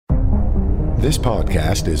This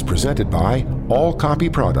podcast is presented by All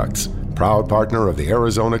Copy Products, proud partner of the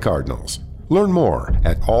Arizona Cardinals. Learn more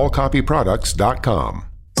at allcopyproducts.com.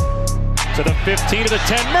 To the 15, to the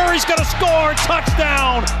 10. Murray's going to score.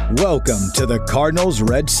 Touchdown. Welcome to the Cardinals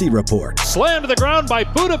Red Sea Report. Slammed to the ground by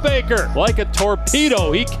Budda Baker. Like a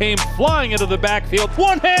torpedo, he came flying into the backfield.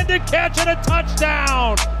 One-handed catch and a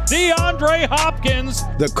touchdown. DeAndre Hopkins.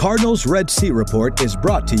 The Cardinals Red Sea Report is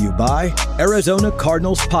brought to you by Arizona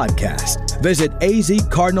Cardinals Podcast. Visit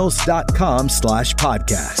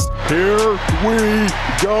azcardinals.com/podcast. Here we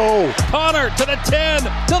go. Connor to the 10,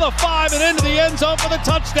 to the 5, and into the end zone for the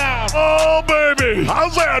touchdown. Oh, baby.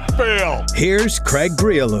 How's that feel? Here's Craig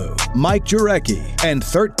Grialou, Mike Jurecki, and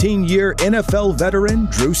 13-year NFL veteran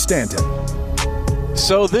Drew Stanton.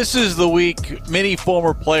 So this is the week many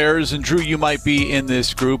former players, and Drew, you might be in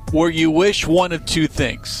this group, where you wish one of two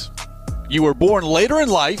things. You were born later in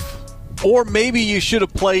life, or maybe you should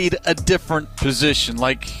have played a different position,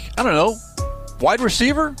 like, I don't know, wide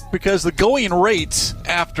receiver? Because the going rates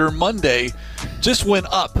after Monday just went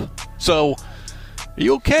up. So are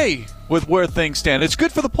you okay with where things stand? It's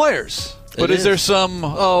good for the players. But is there some,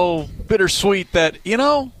 bittersweet that,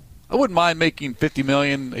 I wouldn't mind making $50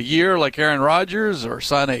 million a year like Aaron Rodgers, or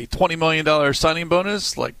sign a $20 million signing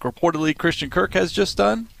bonus like reportedly Christian Kirk has just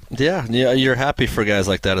done? Yeah, you're happy for guys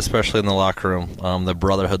like that, especially in the locker room, the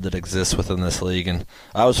brotherhood that exists within this league. And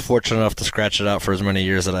I was fortunate enough to scratch it out for as many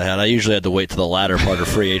years that I had. I usually had to wait to the latter part of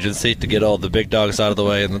free agency to get all the big dogs out of the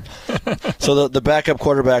way. And so the backup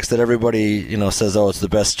quarterbacks that everybody says, it's the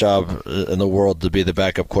best job in the world to be the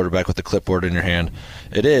backup quarterback with the clipboard in your hand.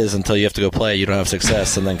 It is until you have to go play, you don't have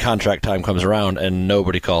success, and then contract time comes around and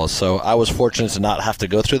nobody calls. So I was fortunate to not have to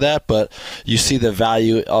go through that, but you see the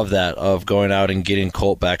value of that, of going out and getting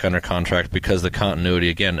Colt back under contract, because the continuity,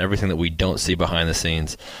 again, everything that we don't see behind the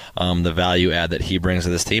scenes, the value add that he brings to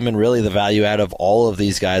this team, and really the value add of all of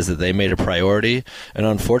these guys that they made a priority. And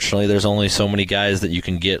unfortunately, there's only so many guys that you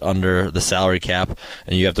can get under the salary cap,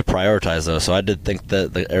 and you have to prioritize those. So I did think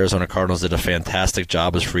that the Arizona Cardinals did a fantastic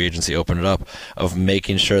job as free agency opened it up, of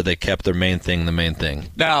making sure they kept their main thing the main thing.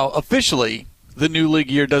 Now, officially, the new league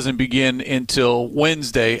year doesn't begin until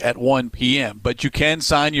Wednesday at 1 p.m., but you can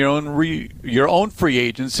sign your own free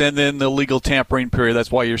agents, and then the legal tampering period. That's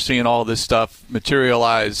why you're seeing all this stuff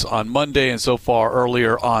materialize on Monday and so far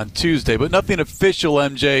earlier on Tuesday. But nothing official,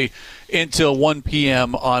 MJ, until 1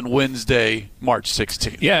 p.m. on Wednesday, March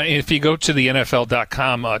 16th. Yeah, if you go to the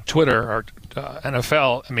NFL.com Twitter or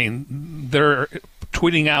NFL, they're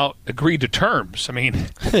tweeting out agreed to terms.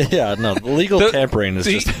 Legal tampering is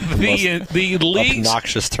just the league's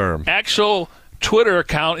obnoxious term. Actual Twitter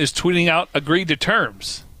account is tweeting out agreed to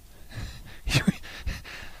terms.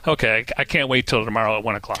 Okay, I can't wait till tomorrow at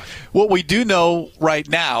 1 o'clock. What we do know right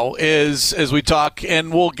now is, as we talk,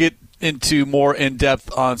 and we'll get into more in depth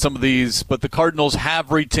on some of these, but the Cardinals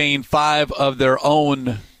have retained 5 of their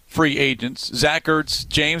own free agents: Zach Ertz,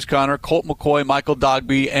 James Conner, Colt McCoy, Michael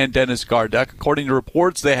Dogbe, and Dennis Gardeck. According to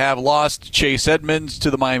reports, they have lost Chase Edmonds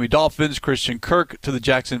to the Miami Dolphins, Christian Kirk to the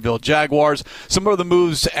Jacksonville Jaguars. Some of the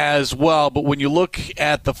moves as well, but when you look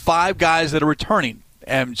at the 5 guys that are returning,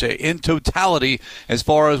 MJ, in totality, as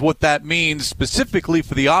far as what that means specifically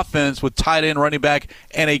for the offense with tight end, running back,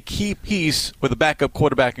 and a key piece with a backup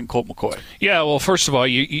quarterback in Colt McCoy. Yeah, well, first of all,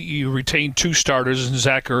 you retain 2 starters in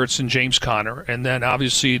Zach Ertz and James Conner, and then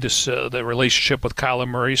obviously the relationship with Kyler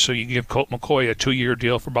Murray, so you give Colt McCoy a 2-year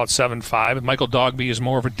deal for about $7.5, and Michael Dogbe is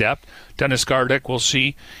more of a depth. Dennis Gardeck, we'll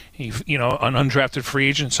see. An undrafted free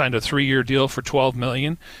agent, signed a 3-year deal for $12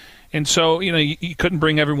 million. And so, you couldn't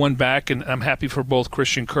bring everyone back, and I'm happy for both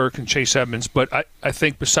Christian Kirk and Chase Edmonds. But I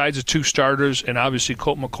think besides the 2 starters and obviously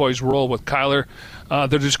Colt McCoy's role with Kyler,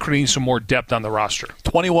 they're just creating some more depth on the roster.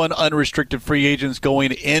 21 unrestricted free agents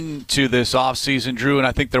going into this offseason, Drew, and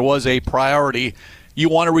I think there was a priority. You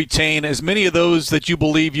want to retain as many of those that you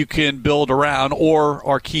believe you can build around or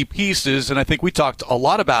are key pieces, and I think we talked a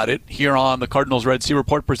lot about it here on the Cardinals Red Sea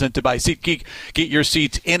Report presented by SeatGeek. Get your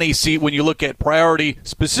seats in a seat when you look at priority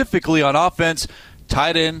specifically on offense,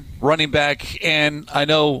 tight end, running back, and I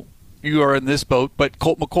know you are in this boat, but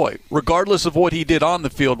Colt McCoy, regardless of what he did on the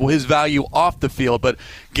field, his value off the field, but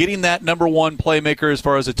getting that number 1 playmaker as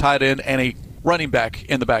far as a tight end and a running back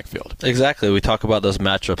in the backfield. Exactly. We talk about those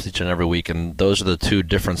matchups each and every week, and those are the 2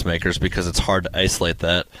 difference makers because it's hard to isolate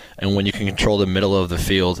that. And when you can control the middle of the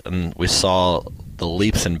field, and we saw the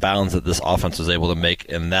leaps and bounds that this offense was able to make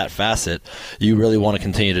in that facet, you really want to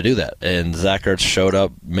continue to do that. And Zach Ertz showed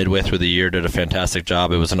up midway through the year, did a fantastic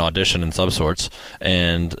job. It was an audition in some sorts,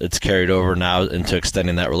 and it's carried over now into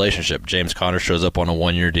extending that relationship. James Conner shows up on a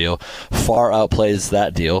 1-year deal, far outplays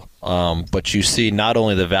that deal. But you see not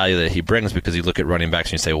only the value that he brings, because you look at running backs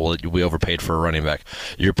and you say, well, we overpaid for a running back.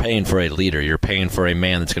 You're paying for a leader. You're paying for a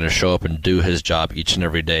man that's going to show up and do his job each and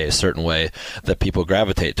every day a certain way that people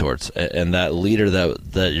gravitate towards. And that leader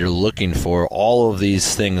that you're looking for, all of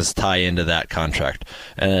these things tie into that contract.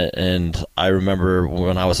 And I remember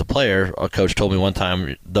when I was a player, a coach told me one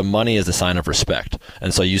time, the money is a sign of respect.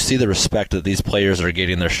 And so you see the respect that these players are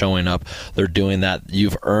getting. They're showing up. They're doing that.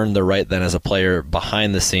 You've earned the right then as a player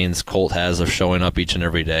behind the scenes Colt has of showing up each and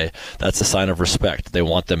every day. That's a sign of respect. They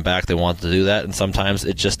want them back. They want to do that. And sometimes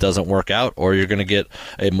it just doesn't work out, or you're going to get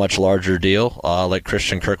a much larger deal like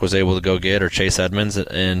Christian Kirk was able to go get, or Chase Edmonds,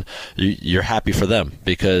 and you're happy for them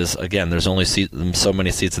because, again, there's only so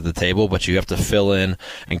many seats at the table, but you have to fill in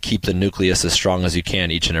and keep the nucleus as strong as you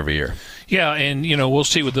can each and every year. Yeah, and, we'll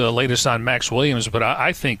see with the latest on Max Williams, but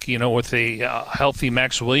I think, with a healthy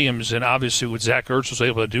Max Williams and obviously what Zach Ertz was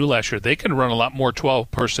able to do last year, they can run a lot more 12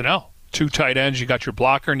 personnel. 2 tight ends, you got your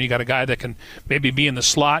blocker, and you got a guy that can maybe be in the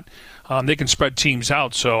slot. They can spread teams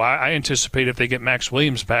out. So I anticipate if they get Max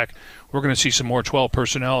Williams back, we're going to see some more 12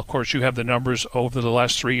 personnel. Of course, you have the numbers over the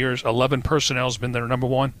last 3 years. 11 personnel has been their number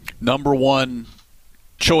one. Number one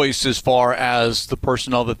choice as far as the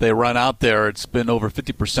personnel that they run out there. It's been over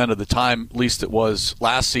 50% of the time, at least it was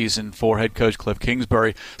last season for head coach Cliff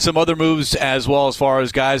Kingsbury. Some other moves as well as far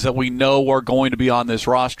as guys that we know are going to be on this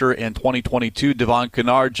roster in 2022. Devon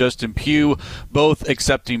Kennard, Justin Pugh, both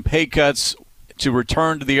accepting pay cuts to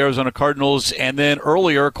return to the Arizona Cardinals. And then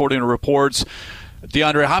earlier, according to reports,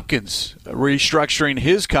 DeAndre Hopkins restructuring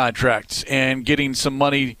his contract and getting some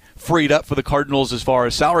money freed up for the Cardinals as far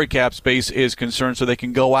as salary cap space is concerned, so they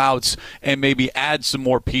can go out and maybe add some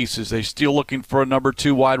more pieces. They're still looking for a number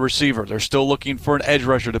 2 wide receiver. They're still looking for an edge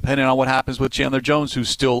rusher, depending on what happens with Chandler Jones, who's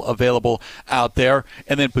still available out there.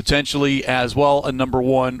 And then potentially as well a number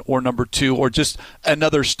 1 or number 2 or just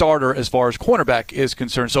another starter as far as cornerback is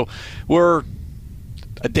concerned. So we're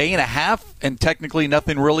a day and a half, and technically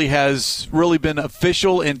nothing really has been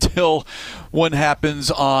official until what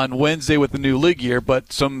happens on Wednesday with the new league year.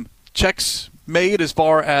 But some checks made as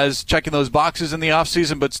far as checking those boxes in the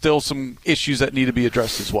offseason, but still some issues that need to be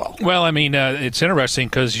addressed as well. Well, I mean, it's interesting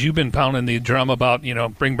because you've been pounding the drum about,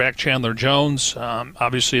 bring back Chandler Jones.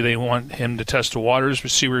 Obviously, they want him to test the waters to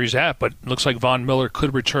see where he's at, but it looks like Von Miller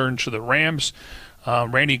could return to the Rams.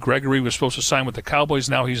 Randy Gregory was supposed to sign with the Cowboys.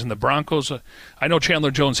 Now he's in the Broncos. I know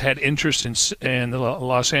Chandler Jones had interest in the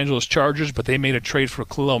Los Angeles Chargers, but they made a trade for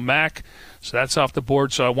Khalil Mack, so that's off the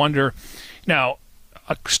board. So I wonder now.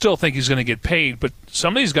 I still think he's going to get paid, but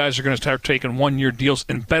some of these guys are going to start taking 1-year deals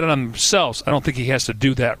and betting on themselves. I don't think he has to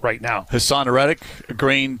do that right now. Hassan Reddick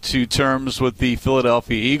agreeing to terms with the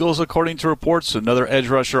Philadelphia Eagles, according to reports. Another edge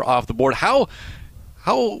rusher off the board. How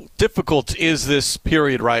difficult is this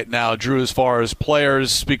period right now, Drew, as far as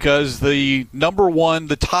players? Because the number 1,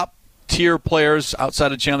 the top tier players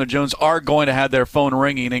outside of Chandler Jones are going to have their phone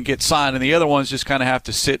ringing and get signed, and the other ones just kind of have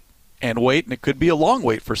to sit and wait, and it could be a long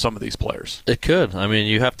wait for some of these players. It could. I mean,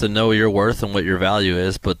 you have to know your worth and what your value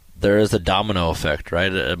is, but there is a domino effect,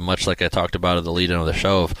 right? Much like I talked about at the lead-in of the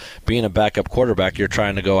show, of being a backup quarterback, you're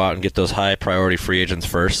trying to go out and get those high-priority free agents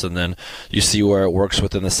first, and then you see where it works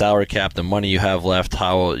within the salary cap, the money you have left,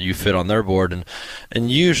 how you fit on their board.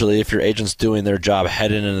 And usually, if your agent's doing their job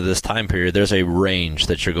heading into this time period, there's a range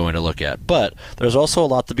that you're going to look at. But there's also a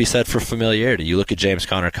lot to be said for familiarity. You look at James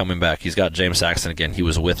Conner coming back. He's got James Saxon again. He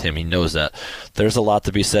was with him. He knows that. There's a lot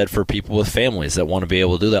to be said for people with families that want to be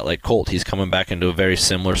able to do that, like Colt. He's coming back into a very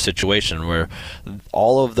similar situation where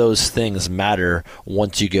all of those things matter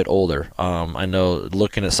once you get older. I know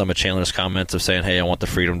looking at some of Chandler's comments of saying, hey, I want the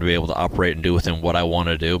freedom to be able to operate and do within what I want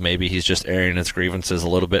to do. Maybe he's just airing his grievances a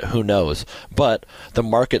little bit. Who knows? But the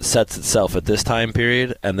market sets itself at this time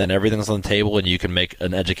period, and then everything's on the table, and you can make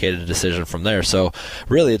an educated decision from there. So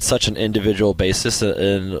really, it's such an individual basis,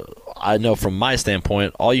 and I know from my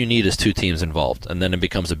standpoint, all you need is 2 teams involved, and then it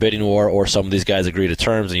becomes a bidding war, or some of these guys agree to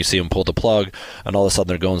terms, and you see them pull the plug, and all of a sudden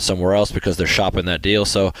they're going somewhere else because they're shopping that deal.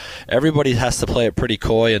 So everybody has to play it pretty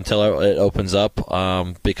coy until it opens up,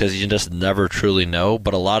 because you just never truly know.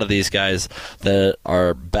 But a lot of these guys that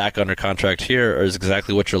are back under contract here is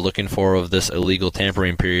exactly what you're looking for of this illegal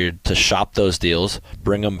tampering period, to shop those deals,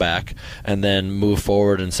 bring them back, and then move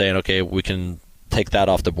forward and saying, okay, we can take that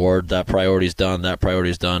off the board. That priority's done. That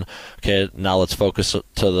priority's done. Okay, now let's focus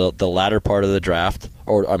to the latter part of the draft,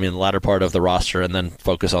 the latter part of the roster, and then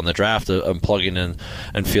focus on the draft and plugging in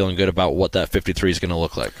and feeling good about what that 53 is going to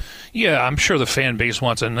look like. Yeah, I'm sure the fan base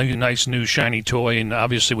wants a nice new shiny toy, and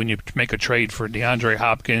obviously when you make a trade for DeAndre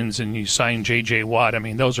Hopkins and you sign J.J. Watt, I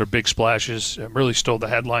mean, those are big splashes. It really stole the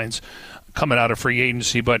headlines coming out of free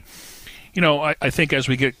agency, but I think as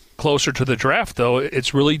we get closer to the draft, though,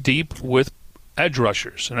 it's really deep with edge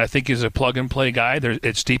rushers. And I think he's a plug-and-play guy.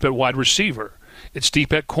 It's deep at wide receiver. It's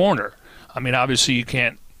deep at corner. I mean, obviously you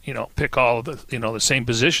can't, pick all of the same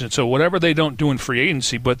positions. So whatever they don't do in free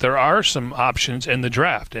agency, but there are some options in the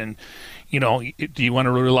draft. And, do you want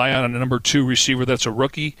to rely on a number 2 receiver that's a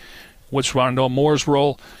rookie? What's Rondale Moore's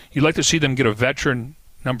role? You'd like to see them get a veteran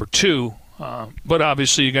number 2, but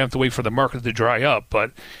obviously you're going to have to wait for the market to dry up.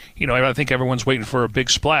 But, I think everyone's waiting for a big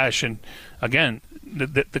splash. And, again,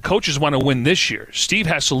 the coaches want to win this year. Steve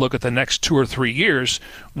has to look at the next 2 or 3 years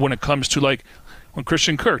when it comes to, like, when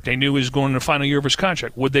Christian Kirk, they knew he was going in the final year of his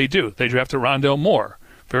contract. What'd they do? They drafted Rondale Moore.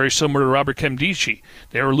 Very similar to Robert Nkemdiche.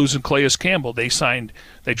 They were losing Calais Campbell. They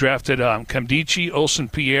drafted Nkemdiche, Olsen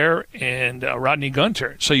Pierre, and Rodney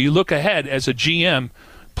Gunter. So you look ahead as a GM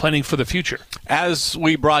planning for the future. As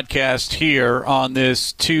we broadcast here on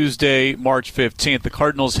this Tuesday, March 15th, the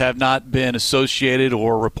Cardinals have not been associated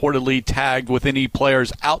or reportedly tagged with any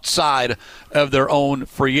players outside of their own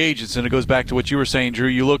free agents. And it goes back to what you were saying, Drew.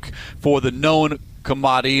 You look for the known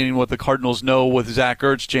commodity and what the Cardinals know with Zach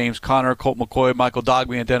Ertz, James Conner, Colt McCoy, Michael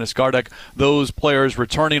Dogbe, and Dennis Gardeck. Those players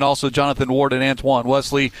returning. Also, Jonathan Ward and Antoine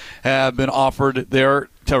Wesley have been offered their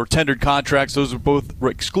tendered contracts. Those are both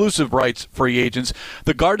exclusive rights free agents.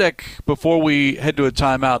 The Gardeck, before we head to a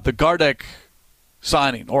timeout, the Gardeck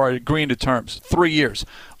signing or agreeing to terms, 3 years,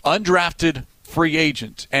 undrafted free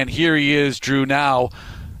agent, and here he is, Drew, now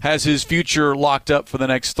has his future locked up for the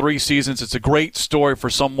next 3 seasons. It's a great story for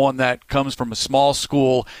someone that comes from a small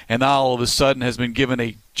school and now all of a sudden has been given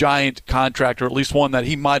a giant contract, or at least one that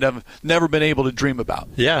he might have never been able to dream about.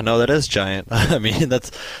 Yeah, no, that is giant. I mean, that's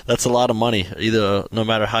a lot of money, either no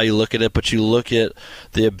matter how you look at it, but you look at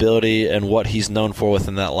the ability and what he's known for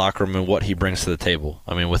within that locker room and what he brings to the table.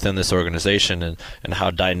 I mean, within this organization and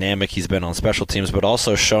how dynamic he's been on special teams, but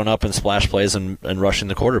also shown up in splash plays and rushing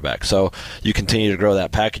the quarterback. So you continue to grow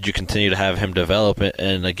that package, you continue to have him develop it,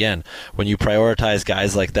 and again, when you prioritize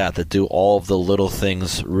guys like that do all of the little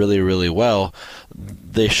things really, really well,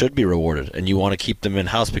 they should be rewarded, and you want to keep them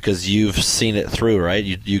in-house because you've seen it through, right?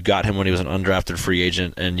 You got him when he was an undrafted free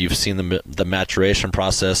agent, and you've seen the maturation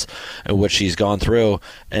process in which he's gone through,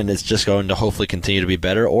 and it's just going to hopefully continue to be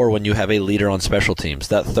better. Or when you have a leader on special teams,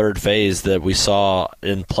 that third phase that we saw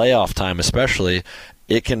in playoff time especially,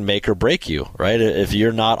 it can make or break you, right? If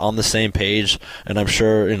you're not on the same page, and I'm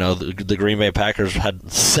sure the Green Bay Packers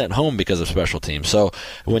had sent home because of special teams. So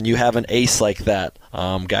when you have an ace like that,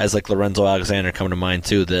 guys like Lorenzo Alexander come to mind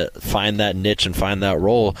too, that find that niche and find that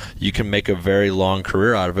role, you can make a very long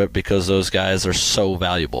career out of it because those guys are so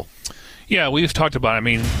valuable. Yeah, we've talked about it. I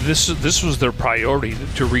mean, this was their priority,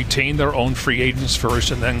 to retain their own free agents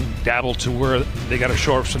first and then dabble to where they got to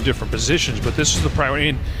show up some different positions. But this is the priority.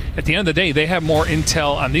 And at the end of the day, they have more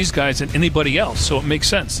intel on these guys than anybody else, so it makes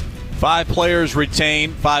sense. 5 players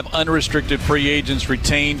retained, 5 unrestricted free agents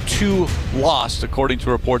retained, 2 lost, according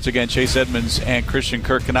to reports. Again, Chase Edmonds and Christian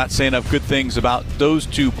Kirk cannot say enough good things about those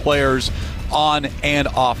 2 players on and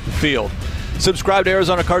off the field. Subscribe to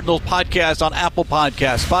Arizona Cardinals podcast on Apple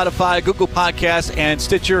Podcasts, Spotify, Google Podcasts, and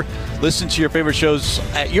Stitcher. Listen to your favorite shows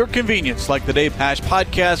at your convenience, like the Dave Pasch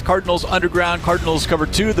Podcast, Cardinals Underground, Cardinals Cover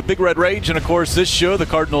 2, The Big Red Rage, and, of course, this show, the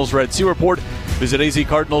Cardinals Red Sea Report. Visit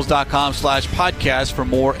azcardinals.com/podcast for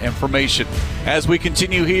more information. As we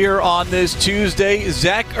continue here on this Tuesday,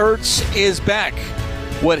 Zach Ertz is back.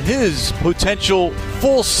 What his potential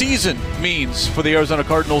full season means for the Arizona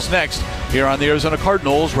Cardinals next, here on the Arizona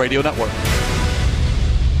Cardinals Radio Network.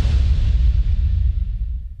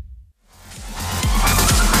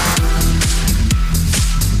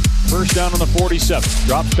 First down on the 47.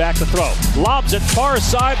 Drops back to throw. Lobs it far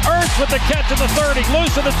side. Ertz with the catch at the 30.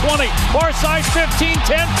 Loose at the 20. Far side 15,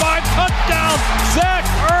 10, 5. Touchdown. Zach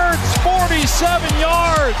Ertz, 47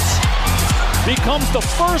 yards. Becomes the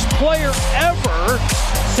first player ever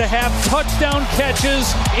to have touchdown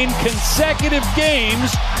catches in consecutive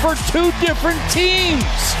games for 2 different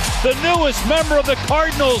teams. The newest member of the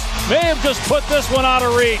Cardinals may have just put this one out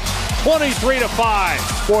of reach.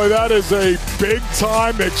 23-5. Boy, that is a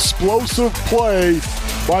big-time explosive play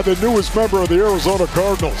by the newest member of the Arizona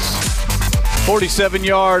Cardinals.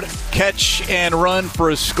 47-yard catch and run for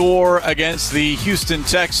a score against the Houston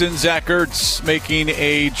Texans. Zach Ertz making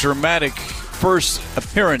a dramatic first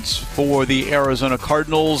appearance for the Arizona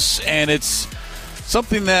Cardinals, and it's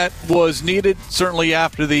something that was needed certainly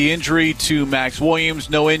after the injury to Max Williams.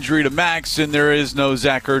 No injury to Max, and there is no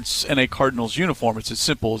Zach Ertz in a Cardinals uniform. It's as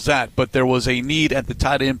simple as that. But there was a need at the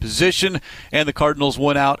tight end position, and the Cardinals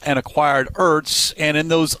went out and acquired Ertz. And in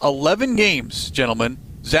those 11 games, gentlemen,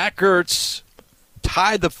 Zach Ertz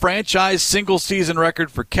tied the franchise single-season record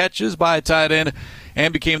for catches by a tight end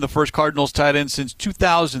and became the first Cardinals tight end since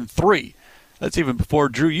 2003. That's even before,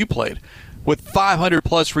 Drew, you played, with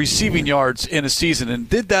 500-plus receiving yards in a season, and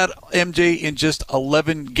did that, MJ, in just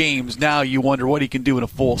 11 games. Now you wonder what he can do in a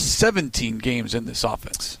full 17 games in this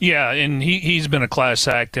offense. Yeah, and he's been a class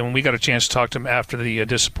act, and we got a chance to talk to him after the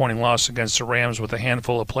disappointing loss against the Rams with a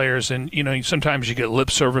handful of players. And, sometimes you get lip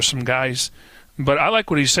service from guys, but I like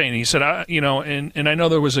what he's saying. He said, and I know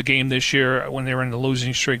there was a game this year when they were in the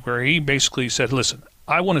losing streak where he basically said, listen,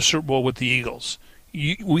 I won a Super Bowl with the Eagles.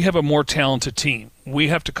 We have a more talented team. We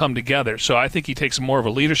have to come together. So I think he takes more of a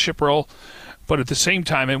leadership role. But at the same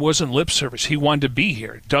time, it wasn't lip service. He wanted to be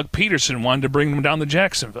here. Doug Peterson wanted to bring them down to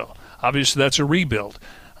Jacksonville. Obviously, that's a rebuild.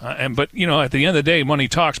 But at the end of the day, money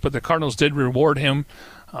talks. But the Cardinals did reward him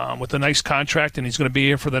with a nice contract, and he's going to be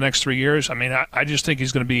here for the next 3 years. I mean, I just think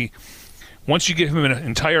he's going to be – once you give him an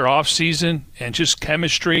entire offseason and just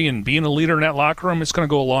chemistry and being a leader in that locker room, it's going to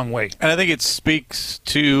go a long way. And I think it speaks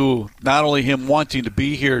to not only him wanting to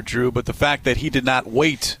be here, Drew, but the fact that he did not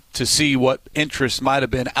wait to see what interest might have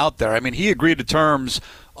been out there. I mean, he agreed to terms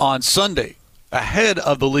on Sunday ahead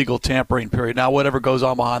of the legal tampering period. Now, whatever goes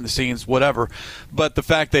on behind the scenes, whatever. But the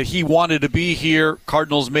fact that he wanted to be here,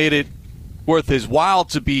 Cardinals made it worth his while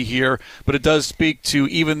to be here, but it does speak to,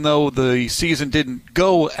 even though the season didn't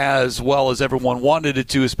go as well as everyone wanted it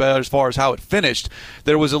to, as far as how it finished,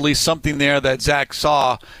 there was at least something there that Zach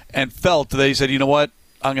saw and felt that he said, you know what,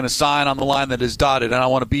 I'm going to sign on the line that is dotted, and I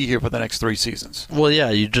want to be here for the next 3 seasons. Well, yeah,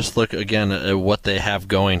 you just look, again, at what they have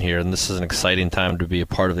going here, and this is an exciting time to be a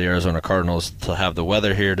part of the Arizona Cardinals, to have the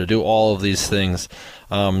weather here, to do all of these things,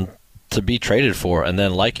 to be traded for and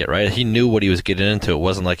then like it, right? He knew what he was getting into. It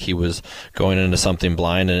wasn't like he was going into something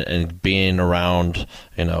blind and being around,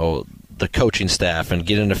 the coaching staff and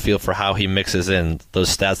getting a feel for how he mixes in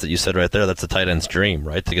those stats that you said right there. That's a tight end's dream,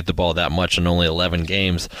 right? To get the ball that much in only 11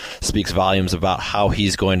 games speaks volumes about how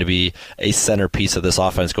he's going to be a centerpiece of this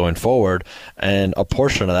offense going forward. And a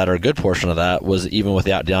portion of that, or a good portion of that, was even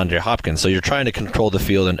without DeAndre Hopkins. So you're trying to control the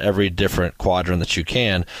field in every different quadrant that you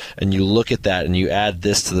can, and you look at that and you add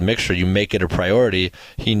this to the mixture, you make it a priority.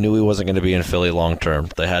 He knew he wasn't going to be in Philly long term.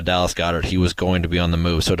 They had Dallas Goedert. He was going to be on the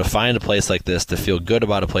move. So to find a place like this, to feel good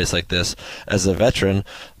about a place like this, as a veteran,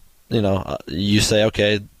 you say,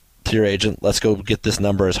 okay, to your agent, let's go get this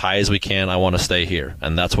number as high as we can. I want to stay here.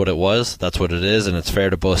 And that's what it was. That's what it is. And it's fair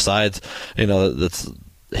to both sides.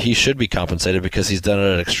 He should be compensated because he's done it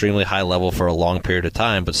at an extremely high level for a long period of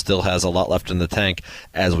time, but still has a lot left in the tank,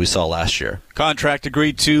 as we saw last year. Contract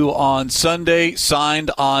agreed to on Sunday,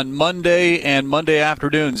 signed on Monday, and Monday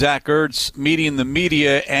afternoon, Zach Ertz meeting the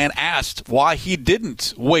media and asked why he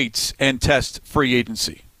didn't wait and test free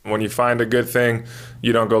agency. When you find a good thing,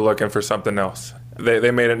 you don't go looking for something else. They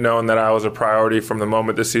made it known that I was a priority from the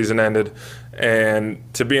moment the season ended. And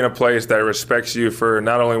to be in a place that respects you for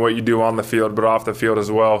not only what you do on the field, but off the field as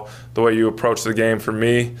well, the way you approach the game, for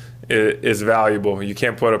me, is valuable. You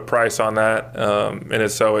can't put a price on that.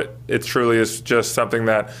 It truly is just something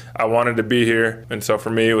that I wanted to be here. And so for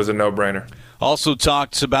me, it was a no-brainer. Also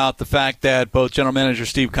talks about the fact that both General Manager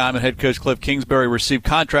Steve Keim and Head Coach Cliff Kingsbury received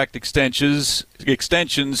contract extensions,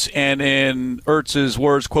 and in Ertz's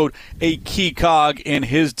words, quote, a key cog in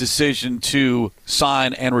his decision to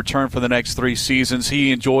sign and return for the next 3 seasons.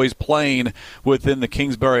 He enjoys playing within the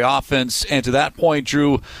Kingsbury offense. And to that point,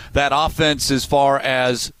 Drew, that offense, as far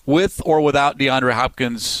as with or without DeAndre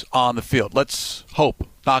Hopkins on the field, let's hope,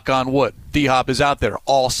 knock on wood, D-Hop is out there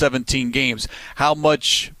all 17 games. How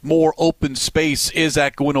much more open space is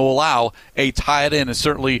that going to allow a tight end, and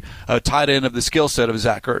certainly a tight end of the skill set of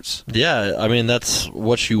Zach Ertz? Yeah, I mean, that's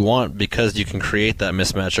what you want because you can create that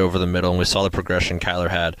mismatch over the middle, and we saw the progression Kyler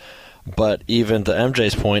had. But even to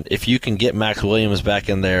MJ's point, if you can get Max Williams back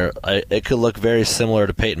in there, it could look very similar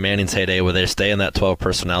to Peyton Manning's heyday where they stay in that 12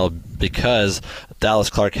 personnel because Dallas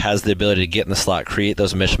Clark has the ability to get in the slot, create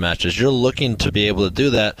those mismatches. You're looking to be able to do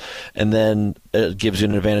that, and then it gives you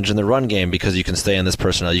an advantage in the run game because you can stay in this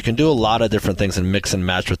personnel. You can do a lot of different things and mix and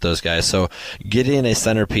match with those guys. So getting a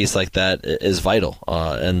centerpiece like that is vital.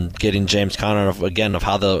 And getting James Conner, of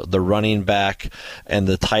how the running back and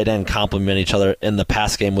the tight end complement each other in the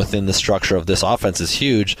pass game within the structure of this offense is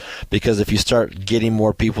huge because if you start getting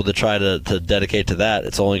more people to try to dedicate to that,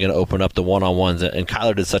 it's only going to open up the one-on-ones. And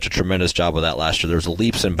Kyler did such a tremendous job with that last year. There was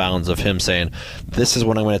leaps and bounds of him saying, this is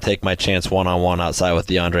when I'm going to take my chance one-on-one outside with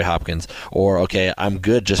DeAndre Hopkins. Or, okay, I'm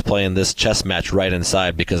good just playing this chess match right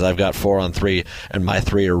inside because I've got 4-on-3 and my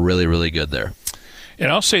 3 are really, really good there.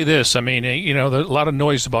 And I'll say this, I mean, there's a lot of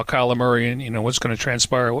noise about Kyler Murray and, what's going to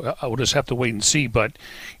transpire. We'll just have to wait and see. But,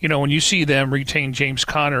 when you see them retain James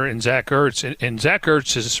Conner and Zach Ertz, and Zach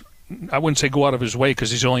Ertz is, I wouldn't say go out of his way because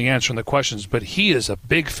he's only answering the questions, but he is a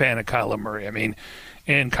big fan of Kyler Murray. I mean,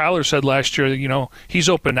 and Kyler said last year, he's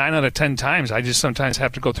open 9 out of 10 times. I just sometimes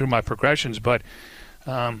have to go through my progressions. But,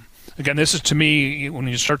 again, this is, to me, when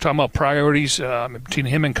you start talking about priorities between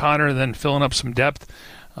him and Conner and then filling up some depth,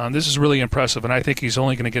 this is really impressive, and I think he's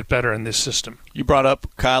only going to get better in this system. You brought up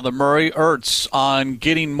Kyler Murray. Ertz on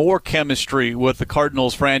getting more chemistry with the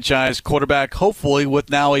Cardinals franchise quarterback, hopefully with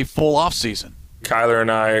now a full offseason. Kyler and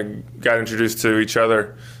I got introduced to each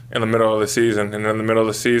other in the middle of the season. And in the middle of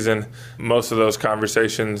the season, most of those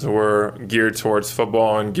conversations were geared towards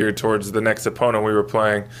football and geared towards the next opponent we were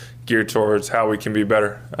playing, geared towards how we can be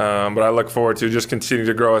better. But I look forward to just continue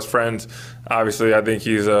to grow as friends. Obviously, I think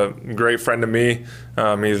he's a great friend to me.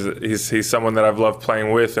 He's someone that I've loved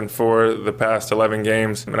playing with and for the past 11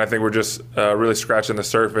 games. And I think we're just really scratching the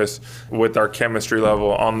surface with our chemistry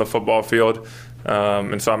level on the football field.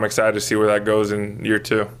 And so I'm excited to see where that goes in year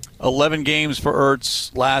 2. 11 games for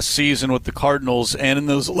Ertz last season with the Cardinals, and in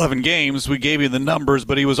those 11 games, we gave you the numbers,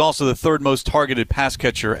 but he was also the 3rd most targeted pass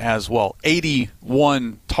catcher as well.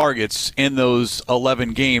 81 targets in those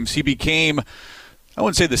 11 games. He became, I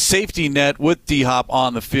wouldn't say the safety net with D-Hop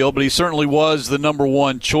on the field, but he certainly was the number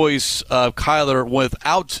 1 choice of Kyler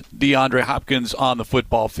without DeAndre Hopkins on the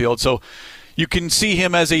football field. So you can see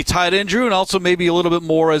him as a tight end, Drew, and also maybe a little bit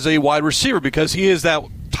more as a wide receiver because he is that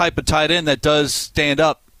type of tight end that does stand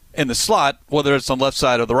up in the slot, whether it's on the left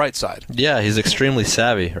side or the right side. Yeah, he's extremely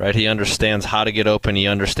savvy, right? He understands how to get open. He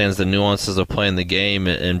understands the nuances of playing the game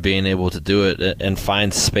and being able to do it and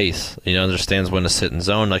find space. He understands when to sit in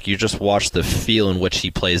zone. Like, you just watch the feel in which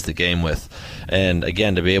he plays the game with. And,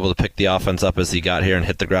 again, to be able to pick the offense up as he got here and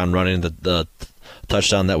hit the ground running, the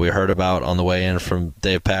touchdown that we heard about on the way in from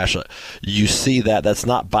Dave Pasch, you see that that's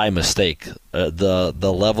not by mistake. The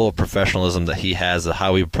level of professionalism that he has,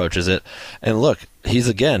 how he approaches it. And look, he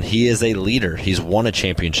is a leader. He's won a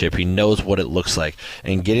championship. He knows what it looks like.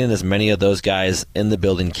 And getting as many of those guys in the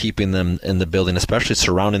building, keeping them in the building, especially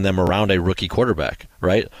surrounding them around a rookie quarterback,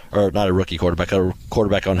 right? Or not a rookie quarterback, a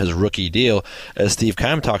quarterback on his rookie deal. As Steve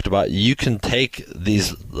Keim talked about, you can take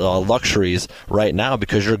these luxuries right now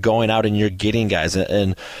because you're going out and you're getting guys.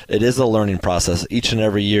 And it is a learning process. Each and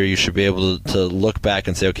every year you should be able to look back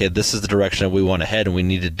and say, okay, this is the direction that we want to head, and we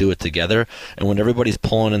need to do it together. And when everybody's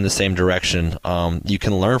pulling in the same direction, you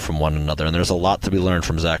can learn from one another, and there's a lot to be learned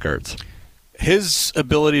from Zach Ertz. His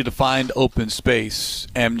ability to find open space,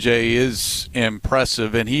 MJ, is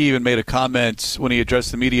impressive, and he even made a comment when he addressed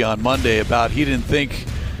the media on Monday about he didn't think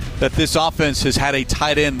that this offense has had a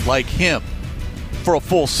tight end like him for a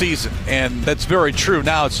full season, and that's very true.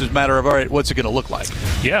 Now it's just a matter of, all right, what's it going to look like?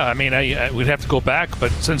 Yeah, I mean, we'd have to go back,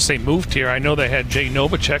 but since they moved here, I know they had Jay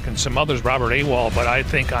Novacek and some others, Robert Awal, but I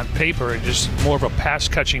think on paper it's just more of a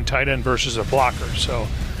pass-catching tight end versus a blocker. So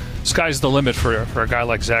sky's the limit for a guy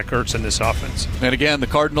like Zach Ertz in this offense. And again, the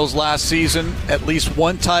Cardinals last season, at least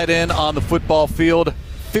one tight end on the football field,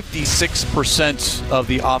 56% of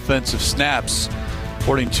the offensive snaps,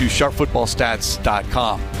 according to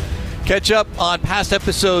sharpfootballstats.com. Catch up on past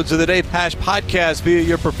episodes of the Dave Pasch podcast via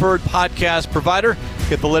your preferred podcast provider.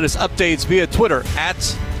 Get the latest updates via Twitter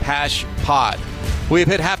 @PaschPod. We have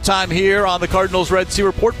hit halftime here on the Cardinals Red Sea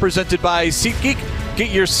Report presented by SeatGeek. Get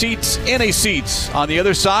your seats in a seats. On the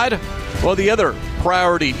other side, well, the other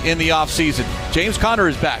priority in the offseason. James Conner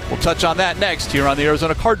is back. We'll touch on that next here on the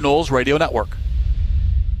Arizona Cardinals Radio Network.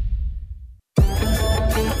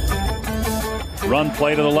 Run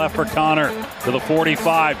play to the left for Conner. To the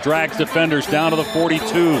 45. Drags defenders down to the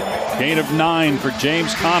 42. Gain of 9 for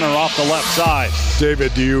James Conner off the left side.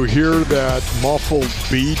 David, do you hear that muffled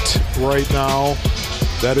beat right now?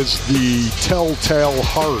 That is the telltale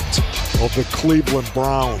heart of the Cleveland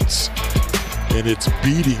Browns. And it's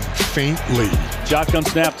beating faintly. Shotgun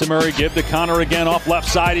snap to Murray. Give to Conner again off left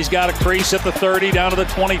side. He's got a crease at the 30, down to the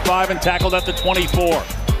 25, and tackled at the 24.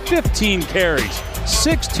 15 carries.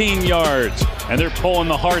 16 yards, and they're pulling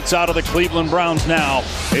the hearts out of the Cleveland Browns now.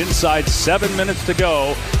 Inside 7 minutes to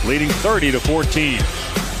go, leading 30-14.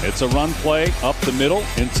 It's a run play up the middle,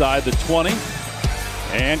 inside the 20.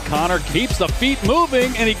 And Conner keeps the feet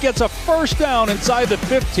moving, and he gets a first down inside the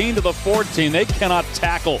 15 to the 14. They cannot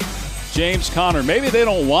tackle James Conner. Maybe they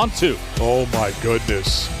don't want to. Oh, my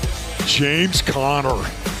goodness. James Conner.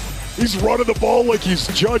 He's running the ball like he's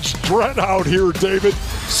Judge Dredd out here, David.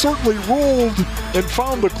 Certainly ruled and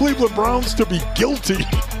found the Cleveland Browns to be guilty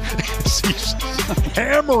as he's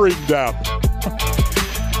hammering them.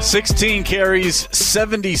 16 carries,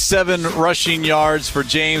 77 rushing yards for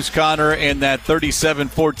James Conner in that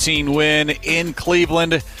 37-14 win in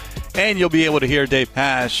Cleveland. And you'll be able to hear Dave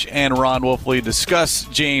Pasch and Ron Wolfley discuss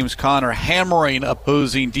James Conner hammering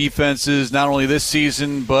opposing defenses, not only this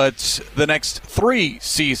season, but the next 3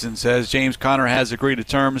 seasons, as James Conner has agreed to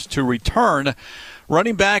terms to return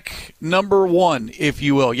running back number 1, if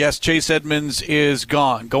you will. Yes, Chase Edmonds is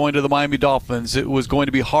gone, going to the Miami Dolphins. It was going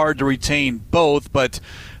to be hard to retain both, but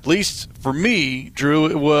at least for me, Drew,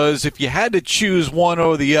 it was if you had to choose one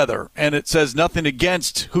or the other, and it says nothing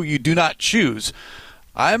against who you do not choose.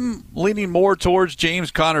 I'm leaning more towards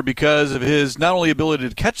James Conner because of his not only ability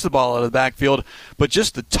to catch the ball out of the backfield, but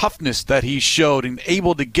just the toughness that he showed and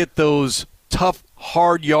able to get those tough,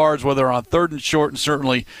 hard yards, whether on 3rd and short and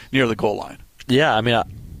certainly near the goal line. Yeah, I mean,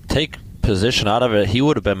 take position out of it, he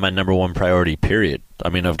would have been my number 1 priority, period. I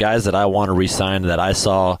mean, of guys that I want to re-sign that I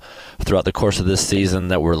saw throughout the course of this season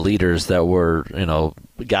that were leaders, that were,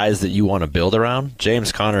 guys that you want to build around,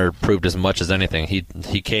 James Conner proved as much as anything.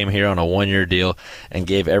 He came here on a 1-year deal and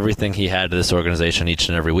gave everything he had to this organization each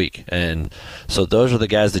and every week. And so those are the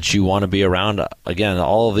guys that you want to be around. Again,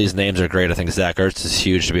 all of these names are great. I think Zach Ertz is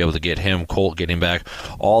huge to be able to get him, Colt getting back.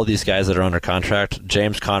 All these guys that are under contract,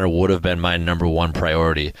 James Conner would have been my number 1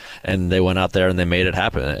 priority. And they went out there and they made it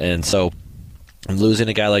happen. And so losing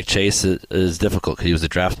a guy like Chase is difficult because he was a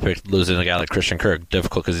draft pick. Losing a guy like Christian Kirk,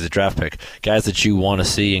 difficult because he's a draft pick. Guys that you want to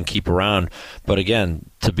see and keep around. But again,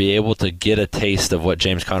 to be able to get a taste of what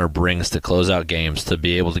James Conner brings to close out games, to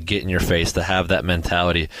be able to get in your face, to have that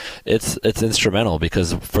mentality, it's instrumental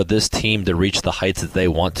because for this team to reach the heights that they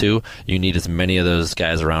want to, you need as many of those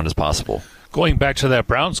guys around as possible. Going back to that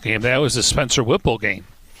Browns game, that was the Spencer Whipple game.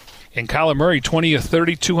 And Kyler Murray, 20 of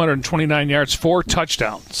 30, 229 yards, 4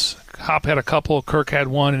 touchdowns. Hop had a couple, Kirk had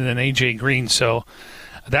 1, and then A.J. Green. So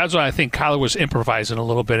that's why I think Kyler was improvising a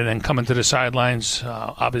little bit and then coming to the sidelines,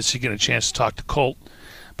 obviously getting a chance to talk to Colt.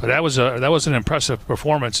 But that was an impressive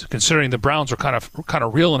performance considering the Browns were kind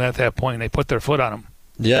of reeling at that point and they put their foot on them.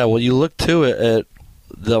 Yeah, well, you look to it at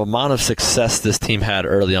the amount of success this team had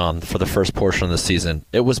early on for the first portion of the season.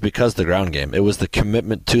 It was because of the ground game. It was the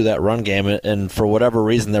commitment to that run game, and for whatever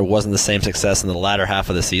reason, there wasn't the same success in the latter half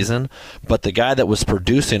of the season. But the guy that was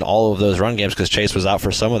producing all of those run games, because Chase was out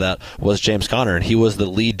for some of that, was James Conner, and he was the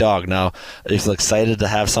lead dog. Now, he's excited to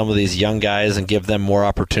have some of these young guys and give them more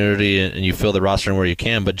opportunity, and you fill the roster where you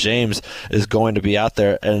can. But James is going to be out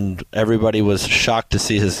there, and everybody was shocked to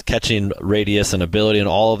see his catching radius and ability and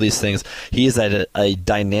all of these things. He is a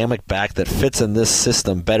dynamic back that fits in this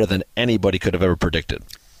system better than anybody could have ever predicted.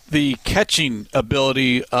 The catching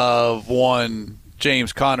ability of one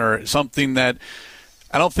James Conner, something that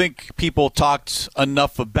I don't think people talked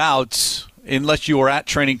enough about unless you were at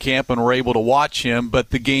training camp and were able to watch him, but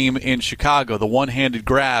the game in Chicago, the one-handed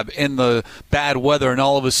grab in the bad weather, and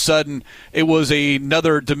all of a sudden it was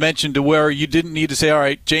another dimension to where you didn't need to say, all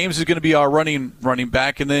right, James is going to be our running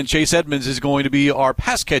back, and then Chase Edmonds is going to be our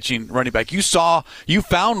pass-catching running back. You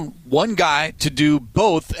found one guy to do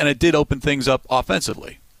both, and it did open things up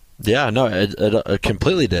offensively. Yeah, no, it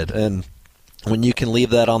completely did, and when you can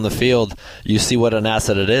leave that on the field, you see what an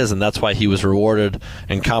asset it is, and that's why he was rewarded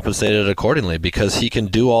and compensated accordingly, because he can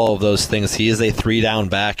do all of those things. He is a 3-down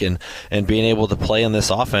back and being able to play in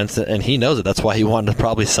this offense, and he knows it. That's why he wanted to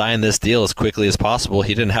probably sign this deal as quickly as possible.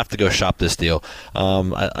 He didn't have to go shop this deal.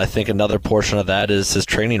 I think another portion of that is his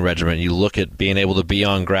training regimen. You look at being able to be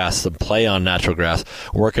on grass, to play on natural grass,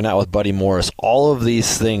 working out with Buddy Morris. All of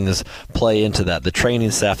these things play into that. The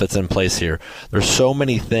training staff that's in place here. There's so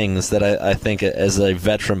many things that I think as a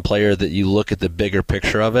veteran player that you look at the bigger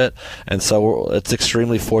picture of it, and so it's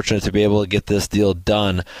extremely fortunate to be able to get this deal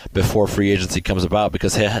done before free agency comes about,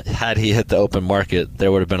 because had he hit the open market,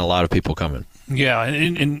 there would have been a lot of people coming. Yeah,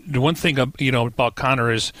 and the one thing about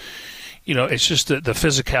Conner is, it's just the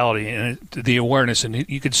physicality and the awareness, and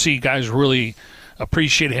you could see guys really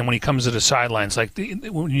appreciate him when he comes to the sidelines. Like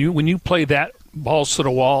when you play that balls to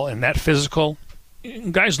the wall and that physical,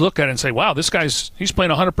 guys look at it and say, wow, he's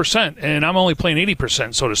playing 100%, and I'm only playing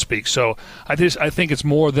 80%, so to speak. So I think it's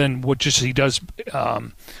more than what just he does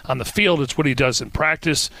on the field. It's what he does in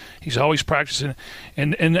practice. He's always practicing.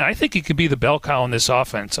 And I think he could be the bell cow in this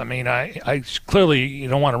offense. I mean, I clearly you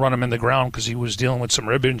don't want to run him in the ground because he was dealing with some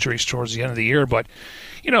rib injuries towards the end of the year, but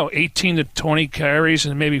 18 to 20 carries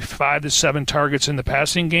and maybe 5 to 7 targets in the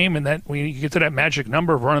passing game, and that when you get to that magic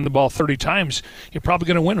number of running the ball 30 times, you're probably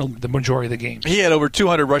going to win the majority of the games. He had over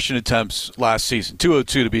 200 rushing attempts last season,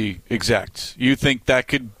 202 to be exact. You think that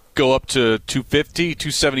could go up to 250,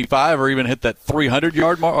 275, or even hit that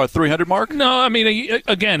 300-yard mark or 300 mark? No, I mean,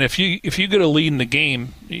 again, if you get a lead in the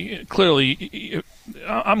game, clearly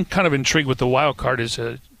I'm kind of intrigued with the wild card is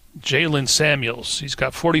Jalen Samuels. He's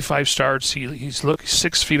got 45 starts. He's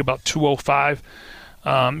 6 feet, about 205.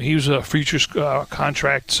 He was a futures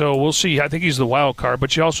contract, so we'll see. I think he's the wild card,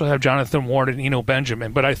 but you also have Jonathan Ward and Eno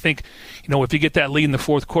Benjamin. But I think, if you get that lead in the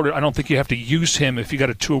fourth quarter, I don't think you have to use him if you got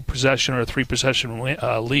a 2-possession or a 3-possession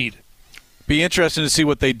lead. Be interesting to see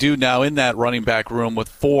what they do now in that running back room with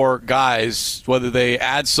 4 guys, whether they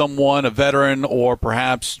add someone, a veteran, or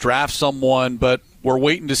perhaps draft someone. But we're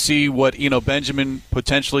waiting to see what Eno Benjamin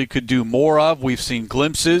potentially could do more of. We've seen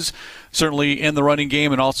glimpses, certainly in the running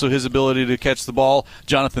game, and also his ability to catch the ball.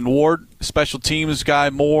 Jonathan Ward, special teams guy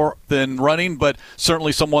more than running, but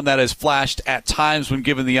certainly someone that has flashed at times when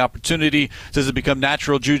given the opportunity. Does it become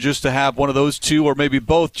natural, Drew, just to have one of those two or maybe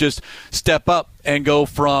both just step up and go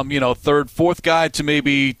from, third, fourth guy to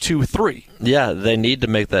maybe 2, 3? Yeah, they need to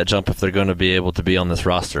make that jump if they're going to be able to be on this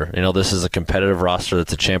roster. This is a competitive roster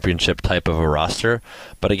that's a championship type of a roster.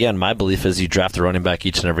 But again, my belief is you draft a running back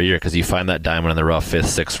each and every year because you find that diamond in the rough, 5th,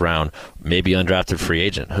 6th round, maybe undrafted free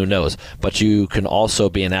agent. Who knows? But you can also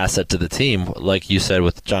be an asset to the team, like you said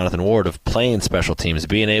with Jonathan Ward, of playing special teams,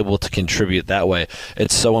 being able to contribute that way.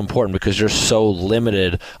 It's so important because you're so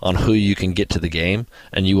limited on who you can get to the game,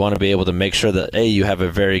 and you want to be able to make sure that, A, you have a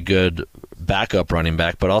very good backup running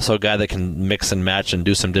back, but also a guy that can mix and match and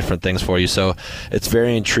do some different things for you. So it's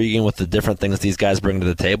very intriguing with the different things these guys bring to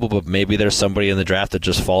the table, but maybe there's somebody in the draft that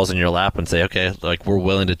just falls in your lap and say, okay, we're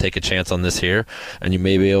willing to take a chance on this here, and you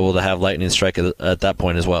may be able to have lightning strike at that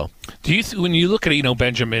point as well. Do you when you look at Eno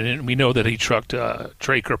Benjamin, and we know that he trucked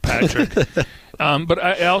Drake or Patrick, but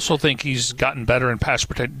I also think he's gotten better in pass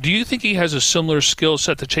protection. Do you think he has a similar skill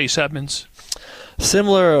set to Chase Edmonds?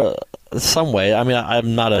 Similar some way. I mean,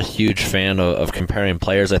 I'm not a huge fan of comparing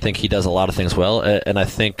players. I think he does a lot of things well, and I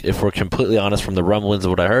think if we're completely honest from the rumblings of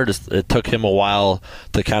what I heard, it took him a while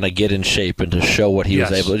to kind of get in shape and to show what he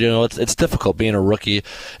was able to. It's difficult being a rookie,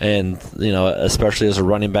 and especially as a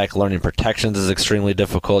running back, learning protections is extremely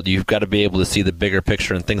difficult. You've got to be able to see the bigger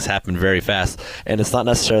picture, and things happen very fast, and it's not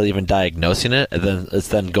necessarily even diagnosing it, and then it's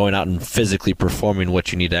then going out and physically performing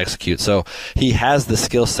what you need to execute. So he has the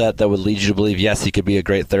skill set that would lead you to believe, yes, he could be a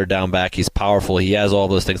great third down back. He's powerful. He has all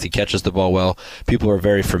those things. He catches the ball well. People are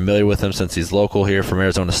very familiar with him since he's local here from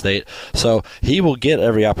Arizona State. So he will get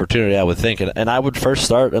every opportunity, I would think. And I would first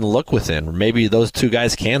start and look within. Maybe those two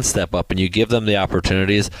guys can step up and you give them the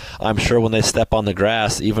opportunities. I'm sure when they step on the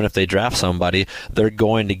grass, even if they draft somebody, they're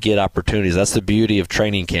going to get opportunities. That's the beauty of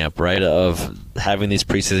training camp, right? Of having these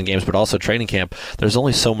preseason games, but also training camp. There's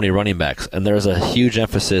only so many running backs, and there's a huge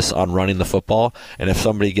emphasis on running the football. And if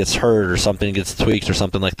somebody gets hurt or something gets tweaked or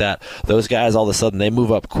something like that, those guys all of a sudden they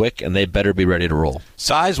move up quick and they better be ready to roll.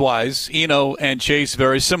 Size-wise, Eno and Chase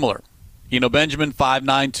very similar. Eno Benjamin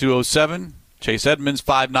 5'9", 207. Chase Edmonds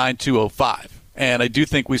 5'9", 205. And I do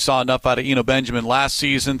think we saw enough out of Eno Benjamin last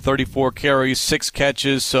season, 34 carries, 6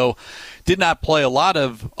 catches, so did not play a lot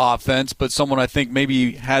of offense, but someone I think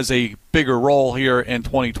maybe has a bigger role here in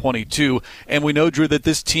 2022. And we know, Drew, that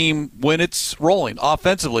this team, when it's rolling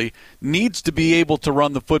offensively, needs to be able to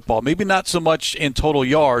run the football. Maybe not so much in total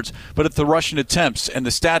yards, but at the rushing attempts. And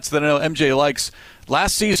the stats that I know MJ likes,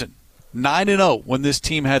 last season, 9-0 when this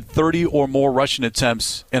team had 30 or more rushing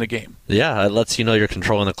attempts in a game. Yeah, it lets you know you're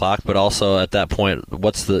controlling the clock, but also at that point,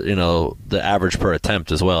 what's the average per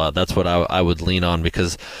attempt as well? That's what I would lean on,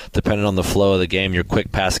 because depending on the flow of the game, your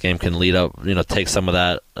quick pass game can lead up, take some of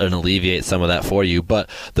that and alleviate some of that for you. But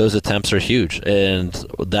those attempts are huge, and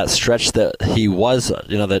that stretch that he was,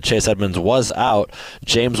 that Chase Edmonds was out,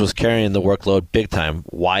 James was carrying the workload big time.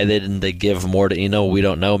 Why didn't they give more to Eno? We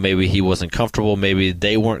don't know. Maybe he wasn't comfortable. Maybe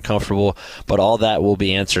they weren't comfortable. But all that will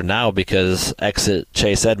be answered now, because exit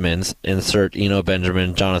Chase Edmonds, insert Eno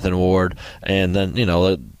Benjamin, Jonathan Ward, and then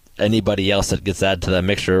anybody else that gets added to that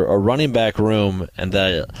mixture. A running back room and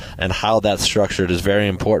how that's structured is very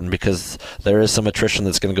important, because there is some attrition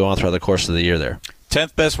that's going to go on throughout the course of the year there.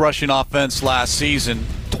 10th best rushing offense last season,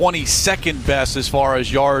 22nd best as far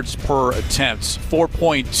as yards per attempts,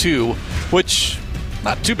 4.2, which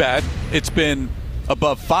not too bad. It's been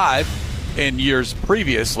above 5 in years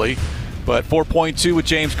previously. But 4.2 with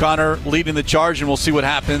James Conner leading the charge, and we'll see what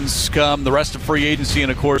happens come the rest of free agency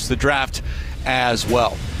and, of course, the draft as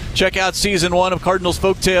well. Check out Season 1 of Cardinals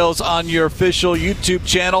Folktales on your official YouTube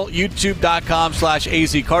channel,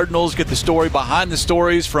 youtube.com/AZ Cardinals. Get the story behind the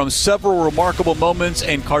stories from several remarkable moments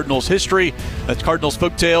in Cardinals history. That's Cardinals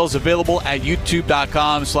Folktales, available at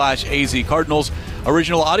youtube.com/AZ Cardinals.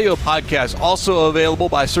 Original audio podcast also available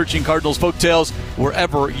by searching Cardinals Folktales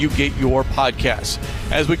wherever you get your podcasts.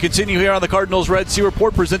 As we continue here on the Cardinals Red Sea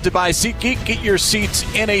Report, presented by SeatGeek, get your seats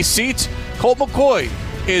in a seat. Colt McCoy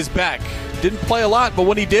is back Didn't play a lot, but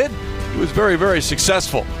when he did, he was very, very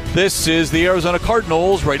successful. This is the Arizona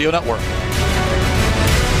Cardinals Radio Network.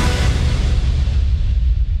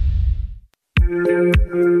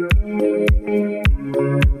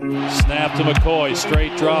 Snap to McCoy,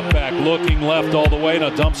 straight drop back, looking left all the way, now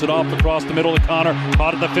dumps it off across the middle to Connor,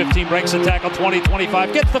 caught at the 15, breaks the tackle, 20,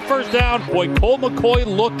 25, gets the first down. Boy, Colt McCoy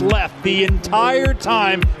looked left the entire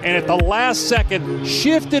time, and at the last second,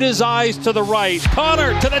 shifted his eyes to the right.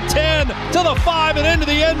 Connor to the 10, to the 5, and into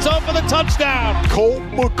the end zone for the touchdown. Colt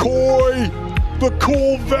McCoy, the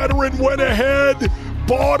cool veteran, went ahead,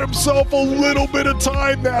 bought himself a little bit of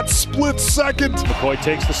time, that split second. McCoy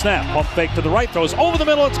takes the snap, pump fake to the right, throws over the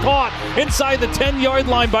middle, it's caught inside the 10-yard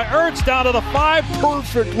line by Ertz, down to the 5.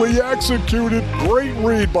 Perfectly executed, great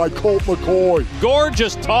read by Colt McCoy.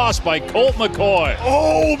 Gorgeous toss by Colt McCoy.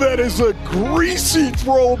 Oh, that is a greasy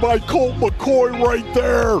throw by Colt McCoy right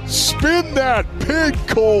there. Spin that pig,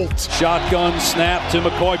 Colt. Shotgun snap to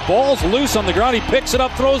McCoy, ball's loose on the ground, he picks it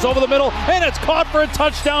up, throws over the middle, and it's caught for a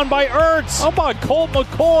touchdown by Ertz. How about Colt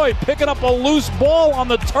McCoy picking up a loose ball on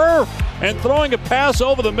the turf and throwing a pass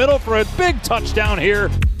over the middle for a big touchdown here.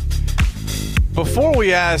 Before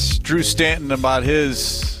we ask Drew Stanton about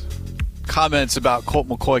his comments about Colt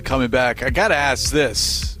McCoy coming back, I got to ask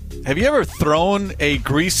this. Have you ever thrown a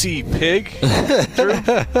greasy pig, Drew?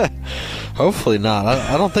 Hopefully not.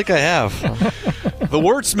 I don't think I have. The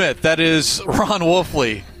wordsmith, that is Ron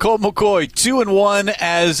Wolfley. Colt McCoy, 2-1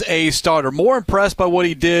 as a starter. More impressed by what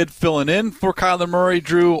he did filling in for Kyler Murray,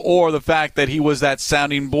 Drew, or the fact that he was that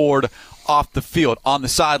sounding board off the field, on the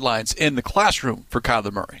sidelines, in the classroom for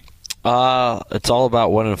Kyler Murray? It's all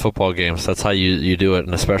about winning football games. That's how you do it,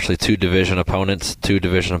 and especially two division opponents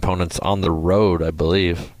on the road, I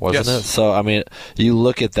believe, wasn't it? So, I mean, you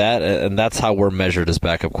look at that, and that's how we're measured as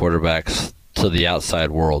backup quarterbacks to the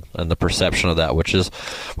outside world, and the perception of that, which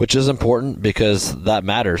is important, because that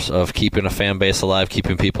matters, of keeping a fan base alive,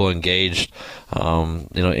 keeping people engaged.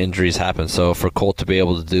 Injuries happen. So for Colt to be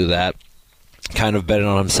able to do that, kind of betting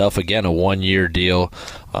on himself again, a 1-year deal,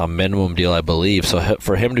 minimum deal, I believe. So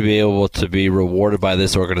for him to be able to be rewarded by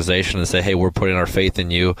this organization and say, hey, we're putting our faith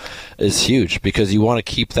in you, is huge, because you want to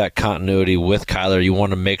keep that continuity with Kyler. You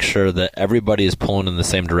want to make sure that everybody is pulling in the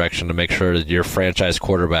same direction to make sure that your franchise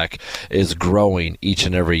quarterback is growing each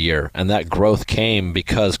and every year. And that growth came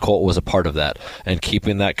because Colt was a part of that. And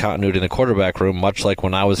keeping that continuity in the quarterback room, much like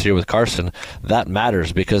when I was here with Carson, that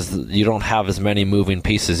matters, because you don't have as many moving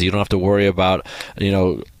pieces. You don't have to worry about,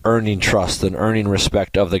 earning trust and earning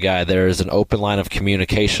respect of the guy. There is an open line of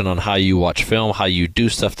communication on how you watch film, how you do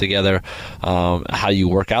stuff together, how you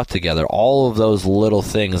work out together, all of those little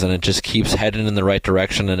things, and it just keeps heading in the right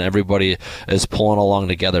direction, and everybody is pulling along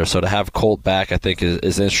together. So to have Colt back, I think,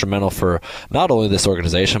 is instrumental for not only this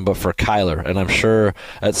organization, but for Kyler. And I'm sure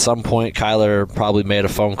at some point Kyler probably made a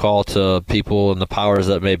phone call to people in the powers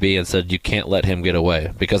that may be and said, you can't let him get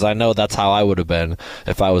away, because I know that's how I would have been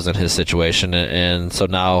if I was in his situation. And so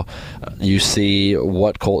now you see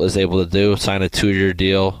what Colt is able to do, sign a 2-year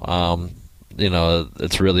deal.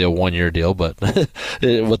 It's really a 1-year deal, but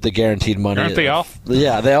with the guaranteed money. Aren't they all?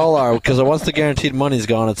 Yeah, they all are, because once the guaranteed money's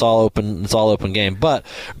gone, it's all open game. But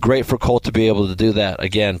great for Colt to be able to do that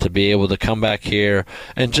again, to be able to come back here,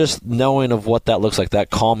 and just knowing of what that looks like, that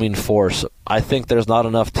calming force. I think there's not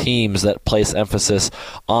enough teams that place emphasis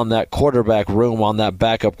on that quarterback room, on that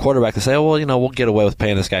backup quarterback, to say, oh, well, we'll get away with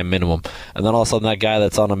paying this guy minimum. And then all of a sudden that guy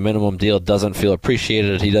that's on a minimum deal doesn't feel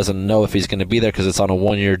appreciated. He doesn't know if he's going to be there because it's on a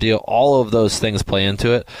 1-year deal. All of those things play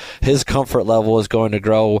into it. His comfort level is going to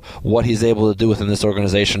grow, what he's able to do within this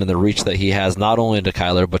organization and the reach that he has, not only to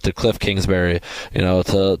Kyler, but to Cliff Kingsbury,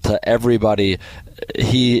 to everybody.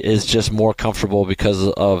 He is just more comfortable because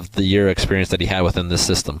of the year experience that he had within this